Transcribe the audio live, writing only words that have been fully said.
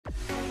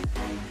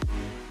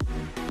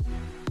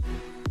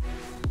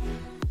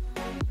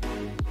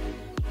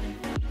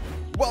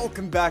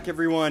Welcome back,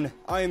 everyone.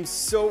 I am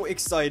so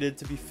excited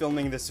to be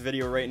filming this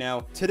video right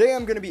now. Today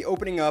I'm going to be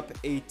opening up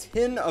a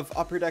tin of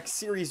Upper Deck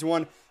Series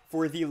 1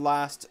 for the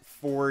last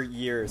 4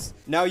 years.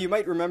 Now, you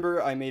might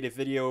remember I made a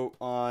video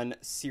on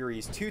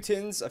Series 2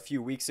 tins a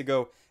few weeks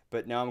ago,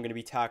 but now I'm going to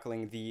be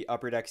tackling the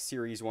Upper Deck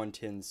Series 1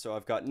 tins. So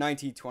I've got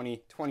 19,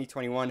 20, 20,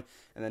 21,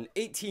 and then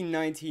 18,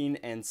 19,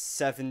 and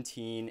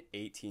 17,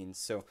 18.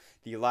 So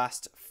the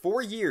last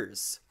 4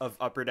 years of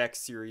Upper Deck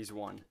Series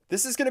 1.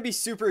 This is going to be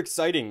super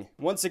exciting.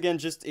 Once again,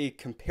 just a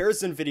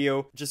comparison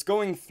video, just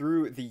going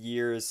through the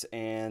years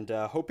and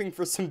hoping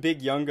for some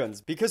big young guns.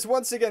 Because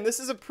once again,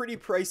 this is a pretty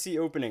pricey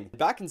opening.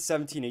 Back in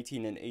 17,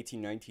 18, and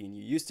 18, 19,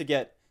 you used to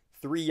get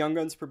 3 young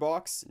guns per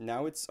box.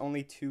 Now it's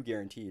only 2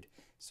 guaranteed.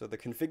 So the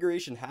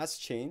configuration has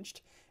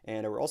changed,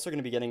 and we're also going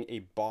to be getting a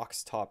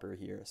box topper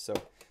here. So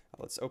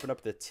let's open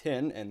up the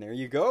tin, and there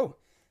you go.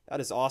 That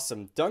is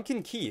awesome.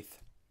 Duncan Keith,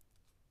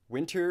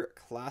 Winter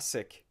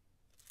Classic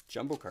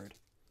Jumbo card.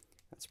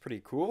 That's pretty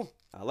cool.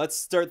 Let's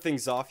start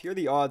things off. Here are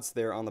the odds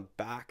there on the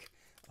back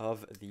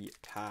of the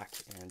pack,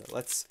 and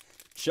let's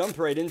jump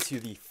right into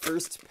the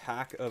first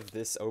pack of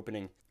this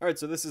opening. All right,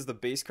 so this is the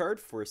base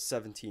card for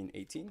 17,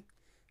 18.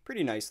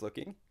 Pretty nice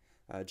looking.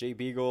 Jay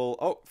Beagle.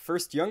 Oh,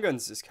 first Young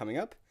Guns is coming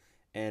up,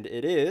 and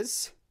it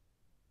is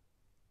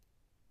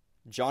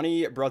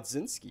Johnny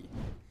Brodzinski.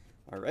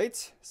 All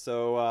right,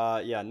 so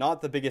yeah,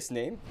 not the biggest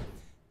name,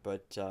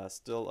 but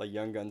still a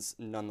Young Guns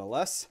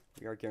nonetheless.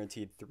 We are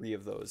guaranteed 3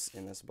 of those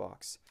in this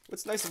box.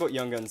 What's nice about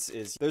Young Guns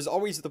is there's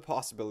always the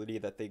possibility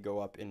that they go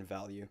up in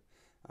value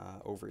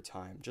over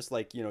time. Just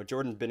like, you know,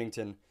 Jordan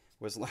Binnington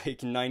was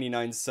like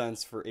 99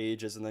 cents for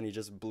ages, and then he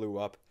just blew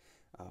up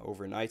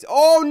overnight.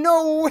 Oh,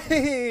 no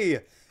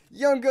way!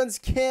 Young Guns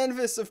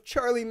canvas of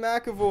Charlie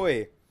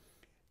McAvoy.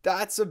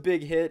 That's a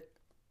big hit.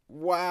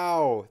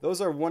 Wow. Those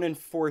are 1 in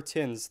 4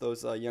 tins,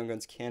 those Young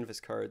Guns canvas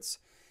cards.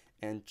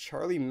 And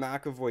Charlie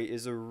McAvoy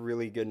is a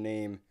really good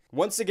name.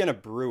 Once again, a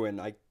Bruin.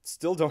 I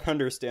still don't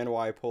understand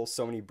why I pull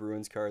so many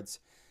Bruins cards,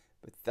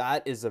 but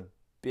that is a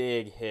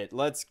big hit.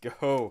 Let's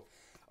go.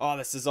 Oh,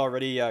 this is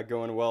already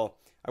going well.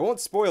 I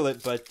won't spoil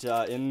it, but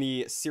in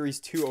the Series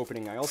 2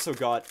 opening, I also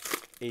got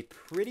a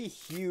pretty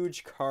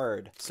huge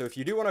card. So if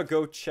you do want to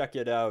go check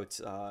it out,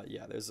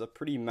 yeah, there's a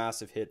pretty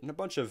massive hit and a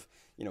bunch of,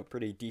 you know,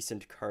 pretty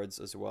decent cards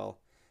as well.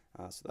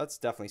 So that's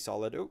definitely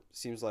solid. Oh,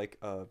 seems like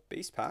a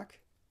base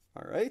pack.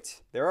 All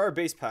right. There are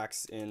base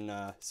packs in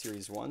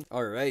Series 1.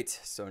 All right.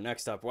 So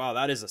next up, wow,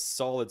 that is a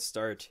solid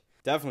start.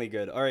 Definitely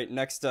good. All right.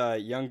 Next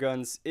Young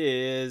Guns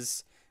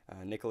is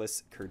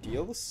Nicholas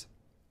Kerdiles.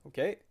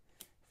 Okay.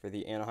 For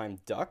the Anaheim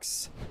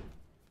Ducks,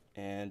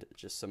 and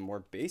just some more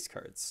base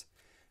cards.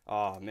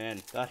 Oh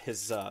man, that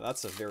is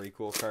that's a very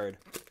cool card,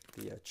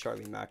 the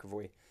Charlie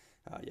McAvoy.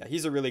 Yeah,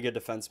 he's a really good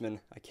defenseman.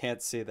 I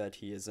can't say that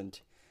he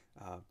isn't,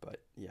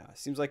 but yeah,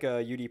 seems like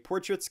a UD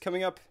Portraits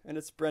coming up, and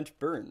it's Brent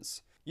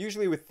Burns.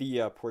 Usually with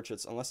the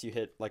portraits, unless you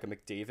hit like a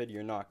McDavid,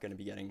 you're not going to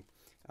be getting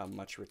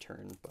much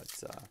return.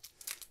 But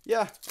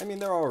yeah, I mean,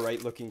 they're all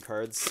right looking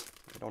cards.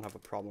 I don't have a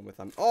problem with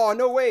them. Oh,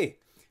 no way!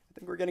 I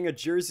think we're getting a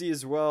jersey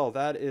as well.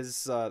 That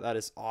is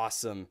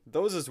awesome.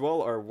 Those as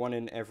well are 1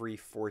 in every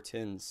 4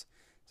 tins.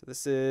 So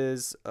this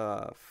is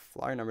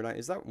flyer number 9.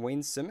 Is that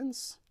Wayne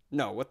Simmons?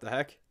 No, what the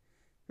heck?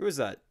 Who is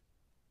that?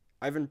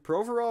 Ivan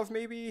Provorov,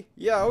 maybe?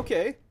 Yeah,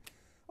 okay.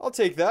 I'll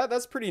take that.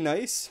 That's pretty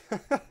nice.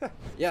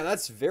 Yeah,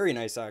 that's very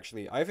nice,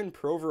 actually. Ivan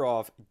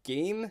Provorov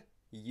game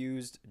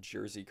used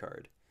jersey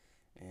card.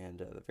 And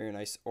the very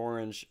nice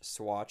orange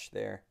swatch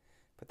there.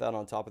 Put that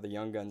on top of the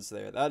Young Guns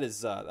there. That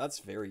is that's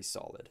very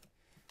solid.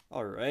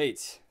 All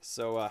right,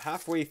 so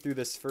halfway through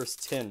this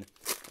first tin,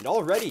 and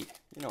already,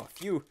 you know, a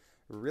few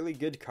really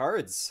good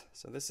cards.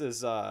 So this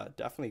is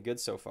definitely good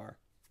so far.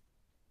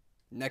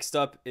 Next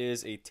up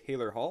is a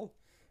Taylor Hall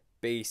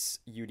base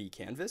UD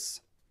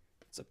canvas.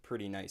 It's a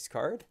pretty nice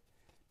card.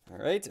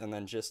 All right, and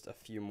then just a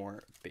few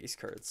more base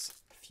cards.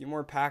 A few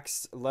more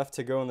packs left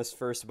to go in this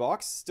first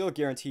box. Still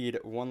guaranteed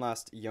 1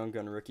 last Young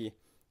Gun rookie.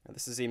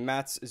 This is a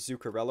Mats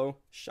Zuccarello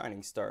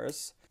Shining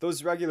Stars.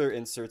 Those regular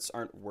inserts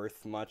aren't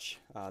worth much.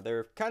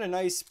 They're kind of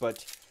nice,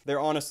 but they're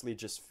honestly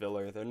just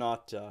filler. They're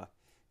not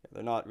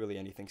really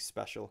anything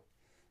special.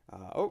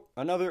 Oh,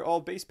 another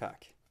all base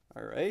pack.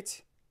 All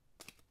right,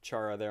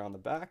 Chara there on the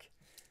back.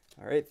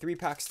 All right, 3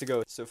 packs to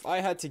go. So if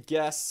I had to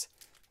guess,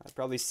 I'd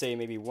probably say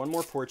maybe 1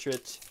 more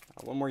portrait,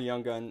 1 more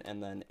Young Gun,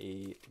 and then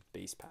a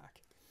base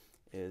pack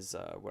is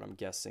what I'm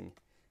guessing.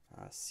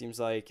 Seems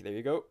like, there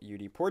you go,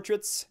 UD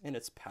Portraits, and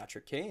it's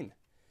Patrick Kane.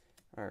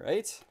 All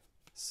right,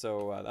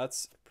 so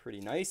that's pretty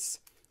nice.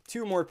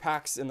 2 more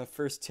packs in the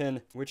first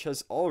tin, which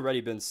has already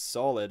been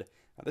solid.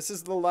 This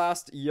is the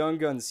last Young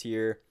Guns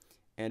here,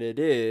 and it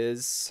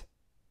is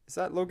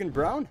that Logan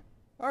Brown?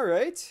 All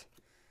right,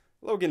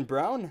 Logan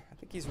Brown. I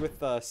think he's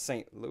with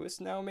St. Louis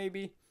now,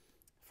 maybe.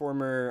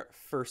 Former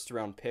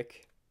first-round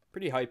pick.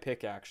 Pretty high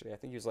pick, actually. I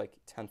think he was like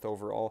 10th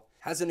overall.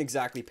 Hasn't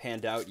exactly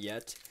panned out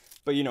yet.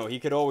 But, you know, he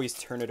could always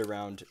turn it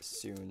around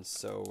soon.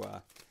 So,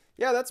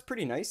 yeah, that's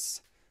pretty nice.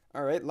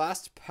 All right,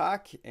 last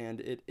pack, and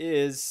it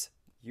is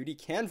UD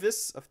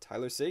Canvas of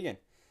Tyler Seguin.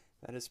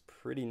 That is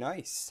pretty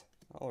nice.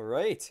 All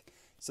right.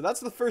 So that's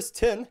the first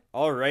tin.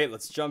 All right,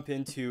 let's jump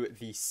into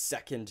the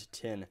second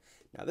tin.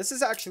 Now, this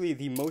is actually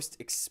the most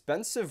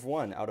expensive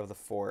one out of the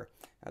four.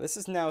 Now, this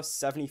is now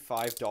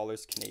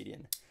 $75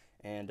 Canadian.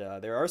 And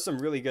there are some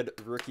really good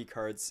rookie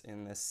cards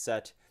in this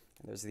set.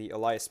 There's the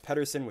Elias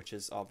Pettersson, which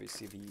is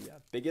obviously the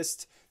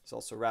biggest. There's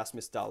also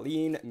Rasmus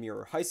Dahlin,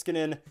 Miro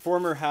Heiskanen,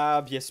 former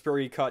Hab,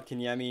 Jesperi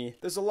Kotkaniemi.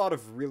 There's a lot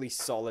of really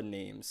solid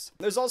names.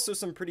 There's also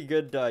some pretty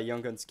good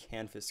Young Guns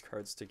canvas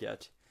cards to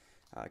get.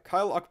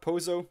 Kyle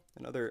Okposo,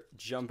 another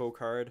jumbo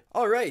card.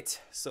 All right,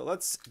 so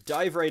let's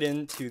dive right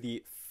into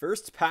the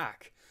first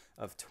pack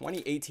of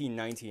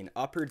 2018-19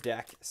 Upper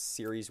Deck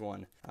Series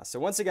 1. So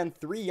once again,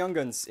 3 Young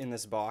Guns in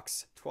this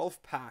box,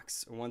 12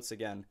 packs once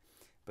again.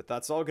 But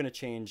that's all going to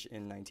change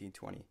in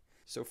 1920.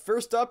 So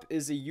first up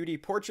is a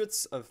UD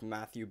Portraits of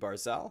Matthew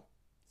Barzal.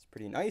 It's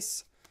pretty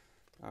nice.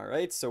 All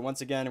right, so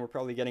once again, we're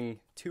probably getting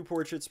 2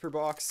 portraits per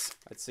box.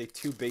 I'd say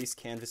 2 base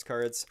canvas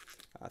cards,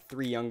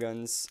 3 Young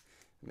Guns,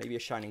 maybe a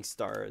Shining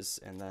Stars,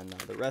 and then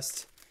the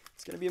rest,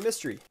 it's going to be a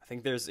mystery. I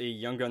think there's a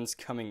Young Guns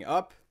coming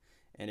up,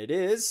 and it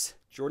is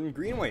Jordan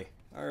Greenway.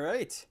 All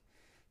right,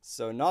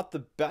 so not the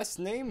best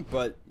name,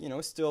 but, you know,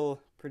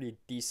 still pretty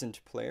decent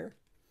player.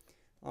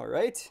 All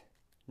right.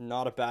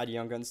 Not a bad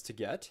Young Guns to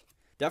get.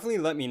 Definitely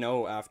let me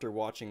know after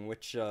watching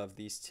which of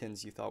these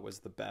tins you thought was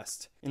the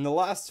best. In the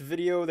last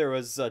video, there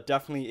was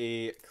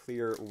definitely a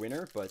clear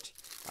winner, but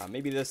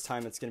maybe this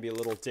time it's going to be a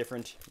little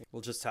different.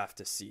 We'll just have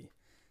to see.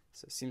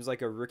 So it seems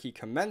like a rookie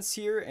commence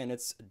here, and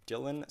it's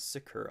Dylan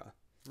Sakura.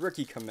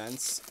 Rookie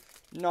commence.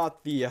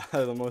 Not the,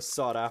 the most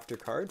sought after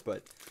card,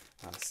 but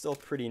still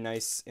pretty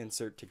nice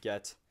insert to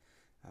get.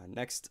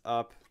 Next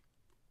up,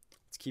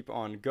 let's keep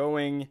on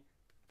going. I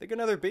think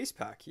another base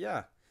pack,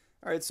 yeah.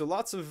 All right, so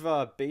lots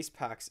of base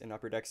packs in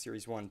Upper Deck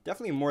Series 1.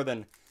 Definitely more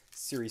than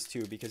Series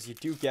 2 because you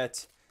do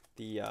get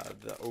the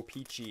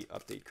OPG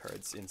update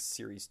cards in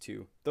Series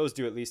 2. Those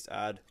do at least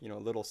add, you know, a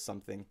little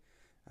something.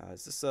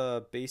 Is this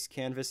a base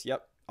canvas?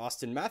 Yep.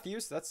 Austin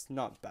Matthews. That's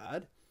not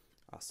bad.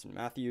 Austin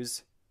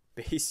Matthews.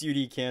 Base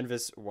UD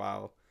canvas.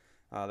 Wow.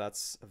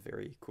 That's a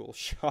very cool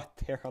shot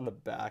there on the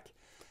back.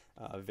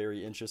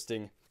 Very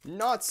interesting.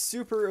 Not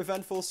super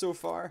eventful so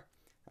far.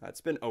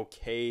 It's been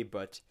okay,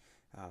 but...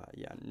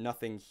 yeah,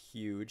 nothing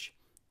huge.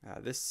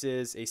 This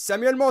is a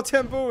Samuel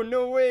Montembeault.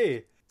 No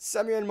way!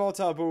 Samuel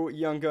Montembeault,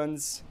 Young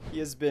Guns. He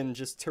has been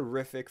just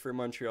terrific for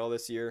Montreal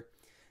this year.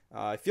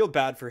 I feel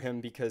bad for him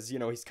because, you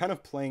know, he's kind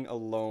of playing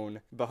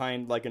alone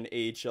behind like an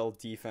AHL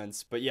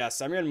defense. But yeah,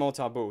 Samuel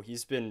Montembeault,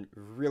 he's been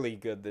really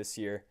good this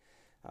year.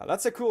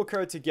 That's a cool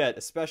card to get,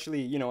 especially,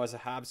 you know, as a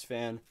Habs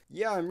fan.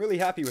 Yeah, I'm really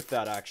happy with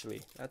that,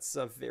 actually. That's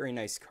a very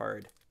nice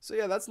card. So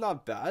yeah, that's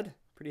not bad.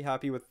 Pretty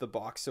happy with the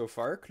box so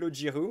far. Claude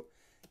Giroux.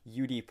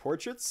 UD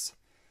Portraits.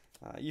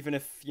 Even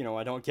if, you know,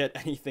 I don't get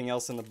anything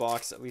else in the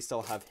box, at least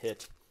I'll have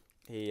hit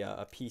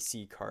a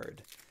PC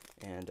card.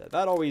 And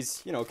that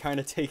always, you know, kind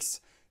of takes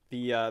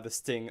the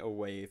sting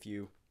away if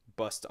you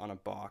bust on a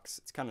box.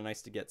 It's kind of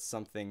nice to get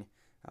something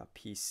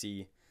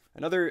PC.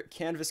 Another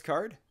canvas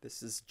card.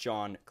 This is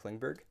John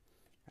Klingberg.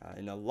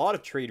 In a lot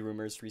of trade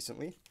rumors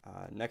recently.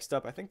 Next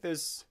up, I think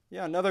there's,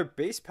 yeah, another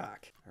base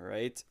pack. All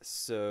right,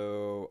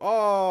 so,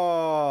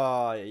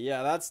 oh,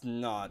 yeah, that's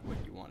not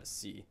what you want to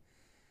see.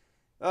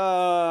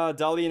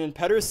 Dahlin and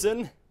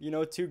Pettersson, you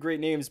know, 2 great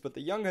names, but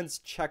the Young Guns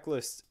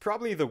checklist,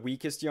 probably the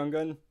weakest Young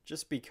Gun,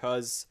 just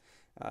because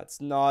it's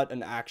not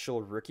an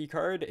actual rookie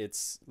card.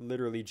 It's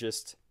literally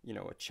just, you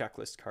know, a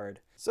checklist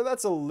card. So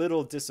that's a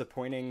little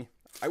disappointing.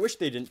 I wish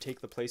they didn't take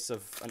the place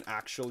of an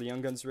actual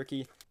Young Guns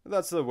rookie, but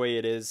that's the way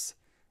it is.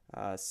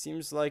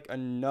 Seems like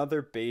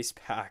another base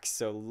pack,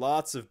 so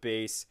lots of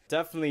base.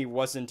 Definitely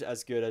wasn't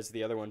as good as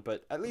the other one,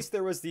 but at least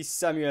there was the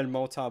Samuel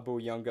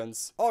Montembeault Young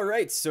Guns.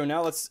 Alright, so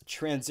now let's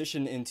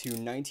transition into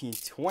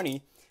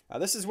 1920.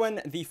 This is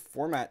when the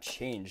format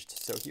changed,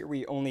 so here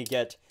we only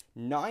get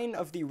 9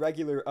 of the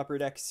regular Upper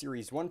Deck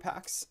Series 1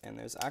 packs, and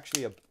there's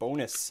actually a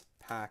bonus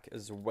pack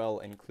as well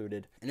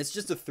included. And it's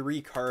just a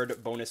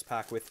 3-card bonus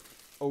pack with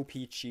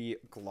OPG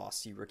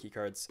glossy rookie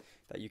cards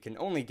that you can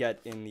only get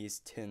in these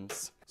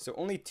tins. So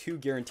only 2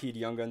 guaranteed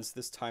Young Guns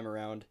this time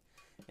around.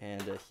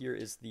 And here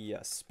is the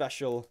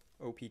special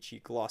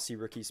OPG glossy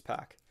rookies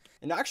pack.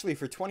 And actually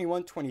for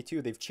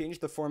 21-22, they've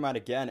changed the format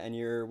again, and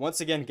you're once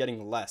again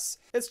getting less.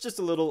 It's just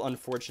a little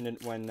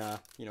unfortunate when,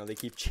 you know, they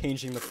keep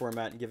changing the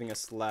format and giving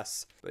us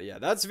less. But yeah,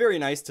 that's very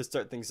nice to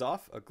start things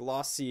off. A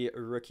glossy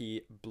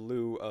rookie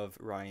blue of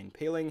Ryan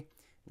Poehling.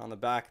 And on the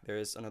back,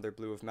 there's another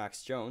blue of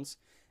Max Jones.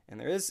 And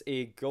there is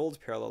a gold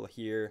parallel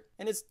here,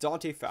 and it's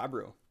Dante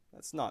Fabro.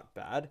 That's not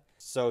bad.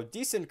 So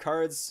decent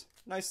cards,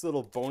 nice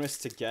little bonus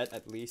to get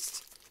at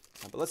least.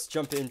 But let's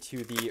jump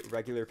into the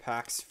regular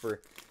packs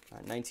for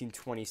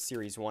 1920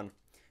 Series 1.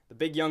 The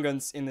big Young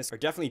Guns in this are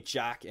definitely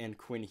Jack and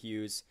Quinn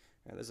Hughes.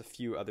 There's a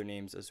few other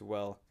names as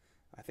well.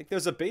 I think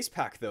there's a base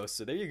pack though,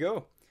 so there you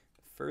go.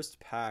 The first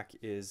pack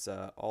is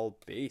all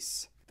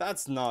base.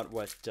 That's not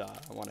what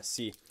I want to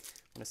see.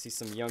 I want to see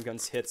some Young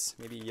Guns hits,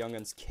 maybe Young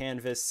Guns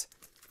canvas.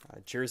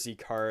 Jersey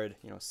card,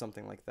 you know,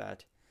 something like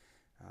that.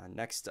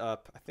 Next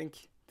up, I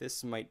think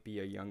this might be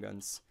a Young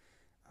Guns.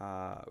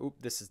 Oop,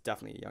 this is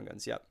definitely a Young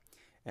Guns, yep.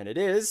 And it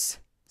is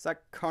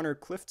that Connor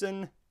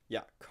Clifton?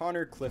 Yeah,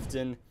 Connor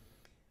Clifton.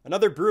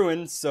 Another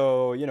Bruin,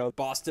 so, you know,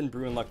 Boston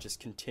Bruin luck just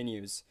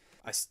continues.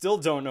 I still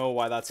don't know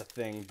why that's a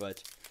thing,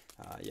 but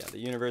yeah, the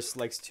universe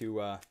likes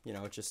to, you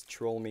know, just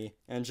troll me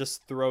and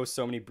just throw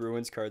so many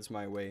Bruins cards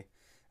my way.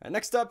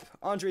 Next up,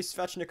 Andrei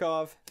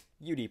Svechnikov,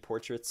 UD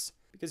Portraits,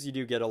 because you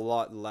do get a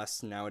lot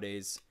less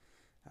nowadays.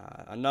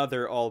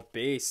 Another all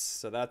base,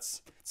 so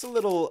it's a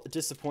little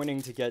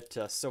disappointing to get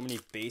so many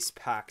base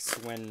packs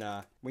when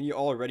you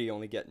already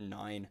only get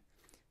 9.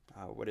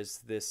 What is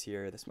this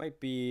here? This might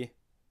be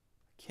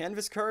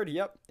canvas card,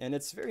 yep, and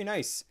it's very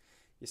nice.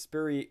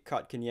 Jesperi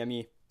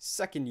Kotkaniemi,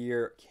 second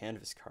year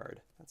canvas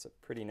card. That's a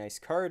pretty nice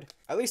card.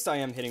 At least I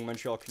am hitting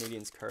Montreal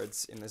Canadiens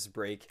cards in this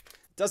break.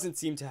 Doesn't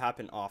seem to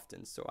happen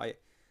often, so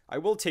I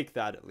will take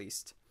that at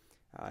least.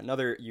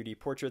 Another UD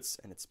Portraits,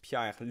 and it's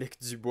Pierre-Luc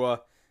Dubois.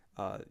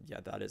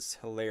 Yeah, that is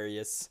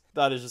hilarious.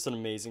 That is just an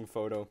amazing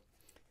photo.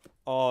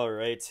 All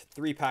right,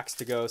 3 packs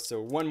to go,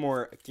 so one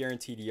more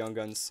guaranteed Young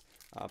Guns.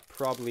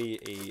 Probably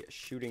a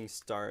Shooting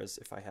Stars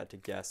if I had to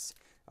guess.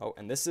 Oh,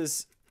 and this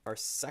is our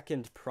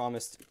second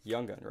promised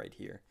Young Gun right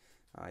here.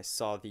 I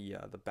saw the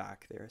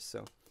back there,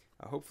 so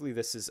hopefully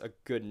this is a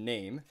good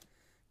name.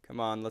 Come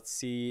on, let's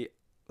see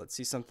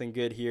something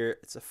good here.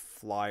 It's a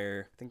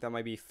flyer. I think that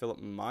might be Philip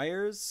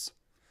Myers.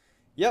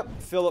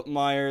 Yep, Philip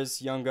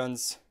Myers, Young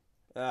Guns.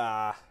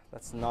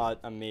 That's not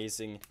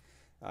amazing.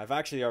 I've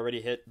actually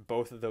already hit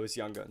both of those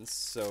Young Guns,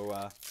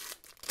 so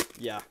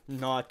yeah,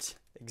 not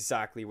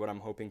exactly what I'm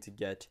hoping to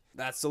get.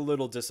 That's a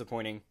little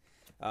disappointing.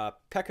 Pekka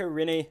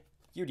Rinne,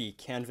 UD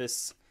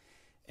Canvas,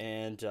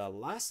 and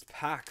last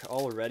pack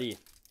already.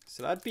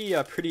 So that'd be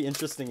pretty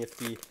interesting if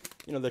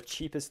the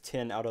cheapest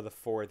tin out of the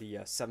 4, the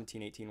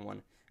 17-18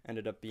 one,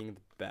 ended up being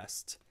the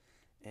best.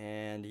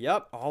 And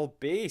yep, all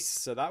base.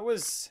 So that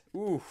was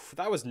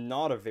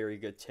not a very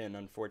good tin,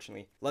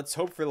 unfortunately. Let's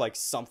hope for like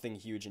something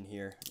huge in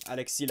here.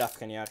 Alexis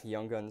Lafrenière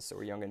Young Guns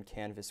or Young Gun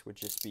Canvas would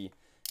just be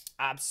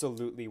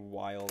absolutely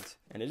wild.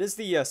 And it is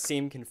the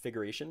same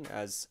configuration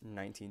as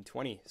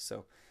 1920.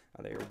 So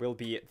there will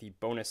be the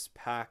bonus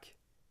pack.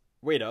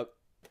 Wait up.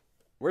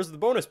 Where's the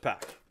bonus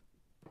pack?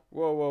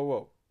 Whoa,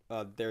 whoa,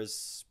 whoa.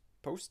 There's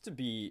supposed to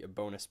be a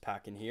bonus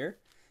pack in here.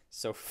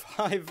 So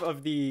 5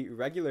 of the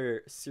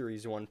regular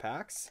Series 1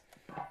 packs.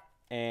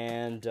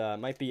 And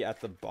might be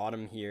at the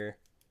bottom here.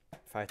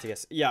 If I had to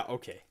guess. Yeah,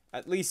 okay.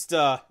 At least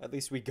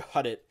we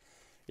got it.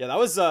 Yeah, that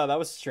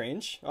was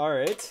strange.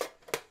 Alright.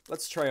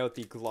 Let's try out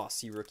the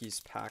Glossy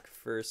Rookies pack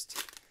first.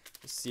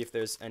 Let's see if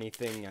there's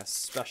anything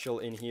special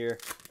in here.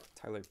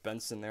 Tyler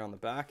Benson there on the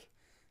back.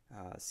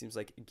 Seems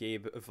like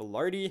Gabe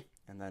Velarde.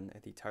 And then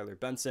the Tyler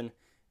Benson.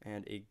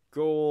 And a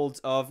gold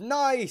of...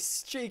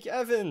 Nice! Jake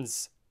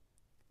Evans!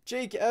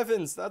 Jake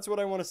Evans, that's what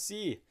I want to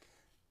see.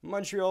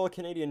 Montreal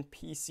Canadian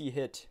PC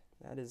hit.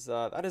 That is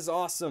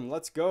awesome.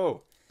 Let's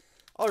go.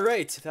 All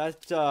right,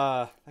 that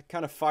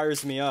kind of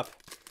fires me up.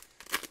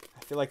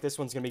 I feel like this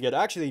one's gonna be good.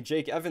 Actually,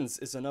 Jake Evans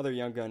is another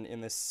Young Gun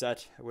in this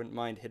set. I wouldn't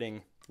mind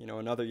hitting,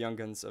 another Young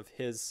Guns of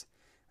his.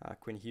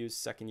 Quinn Hughes,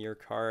 second year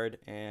card,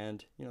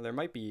 and there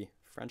might be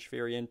French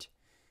variant.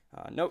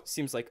 Nope,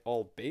 seems like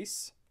all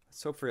base.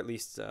 Let's hope for at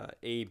least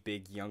a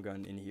big Young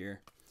Gun in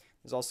here.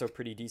 There's also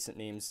pretty decent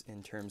names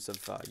in terms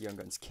of Young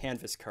Guns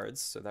canvas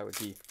cards, so that would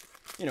be,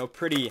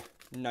 pretty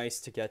nice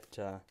to get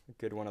a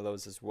good one of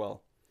those as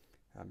well.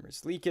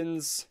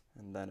 Merzlikins,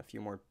 and then a few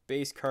more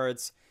base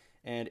cards,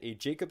 and a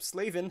Jacob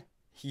Slavin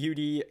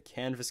UD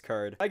canvas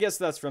card. I guess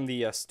that's from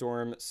the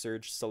Storm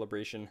Surge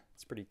celebration.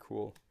 It's pretty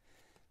cool.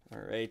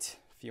 All right,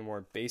 a few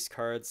more base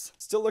cards.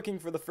 Still looking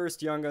for the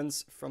first Young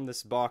Guns from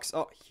this box.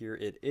 Oh, here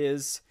it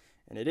is,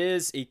 and it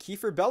is a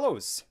Kiefer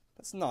Bellows.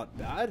 That's not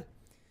bad.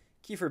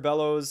 Kiefer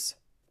Bellows,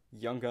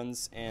 Young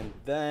Guns, and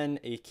then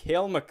a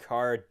Cale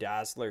Makar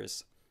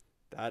Dazzlers.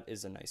 That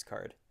is a nice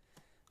card.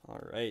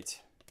 All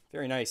right,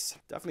 very nice.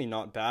 Definitely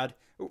not bad.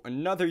 Oh,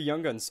 another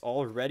Young Guns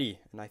already,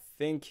 and I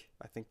think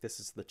this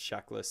is the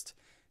checklist,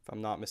 if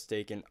I'm not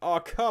mistaken. Oh,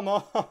 come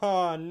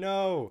on,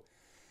 no,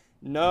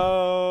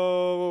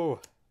 no.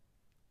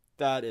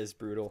 That is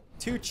brutal.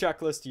 2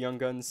 checklist Young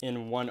Guns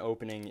in 1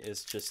 opening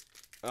is just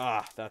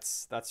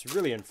that's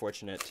really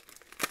unfortunate.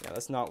 Yeah,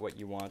 that's not what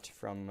you want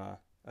from a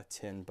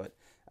tin, but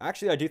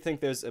actually I do think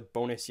there's a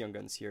bonus Young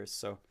Guns here,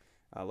 so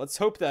let's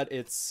hope that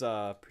it's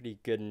a pretty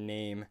good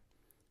name.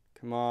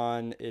 Come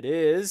on, it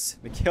is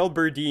Mikhail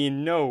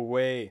Berdine. No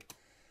way.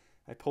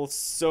 I pulled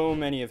so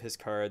many of his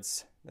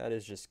cards. That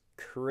is just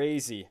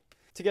crazy.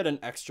 To get an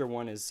extra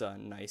one is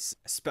nice,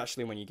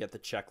 especially when you get the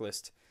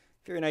checklist.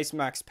 Very nice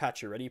Max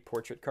Pacioretty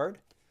portrait card.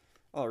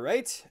 All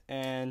right,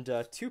 and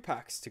 2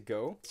 packs to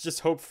go. Let's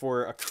just hope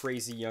for a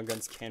crazy Young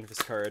Guns canvas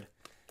card.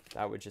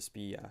 That would just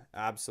be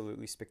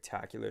absolutely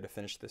spectacular to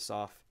finish this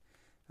off.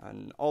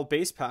 An all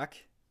base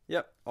pack.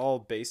 Yep, all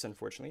base,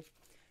 unfortunately.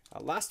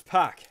 Last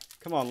pack.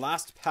 Come on,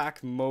 last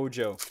pack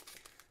mojo.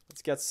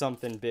 Let's get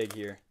something big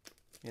here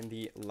in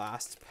the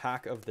last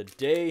pack of the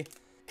day.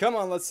 Come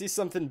on, let's see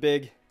something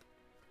big.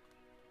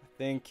 I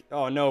think.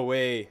 Oh, no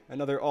way.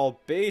 Another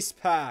all base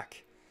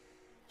pack.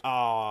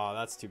 Oh,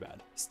 that's too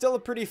bad. Still a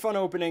pretty fun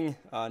opening.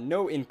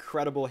 No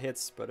incredible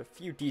hits, but a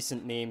few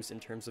decent names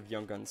in terms of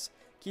Young Guns.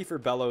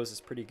 Kiefer Bellows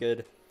is pretty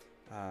good.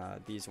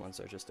 These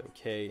ones are just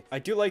okay. I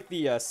do like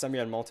the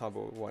Semyon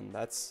Maltabo one.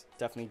 That's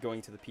definitely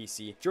going to the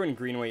PC. Jordan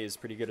Greenway is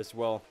pretty good as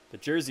well. The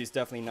jersey is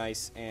definitely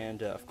nice.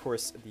 And, of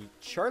course, the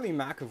Charlie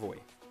McAvoy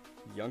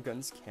Young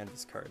Guns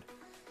canvas card.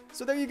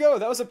 So there you go.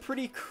 That was a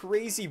pretty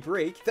crazy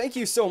break. Thank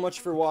you so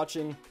much for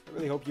watching. I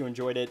really hope you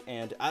enjoyed it.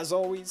 And as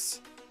always,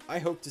 I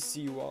hope to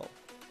see you all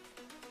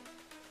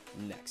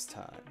next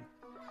time.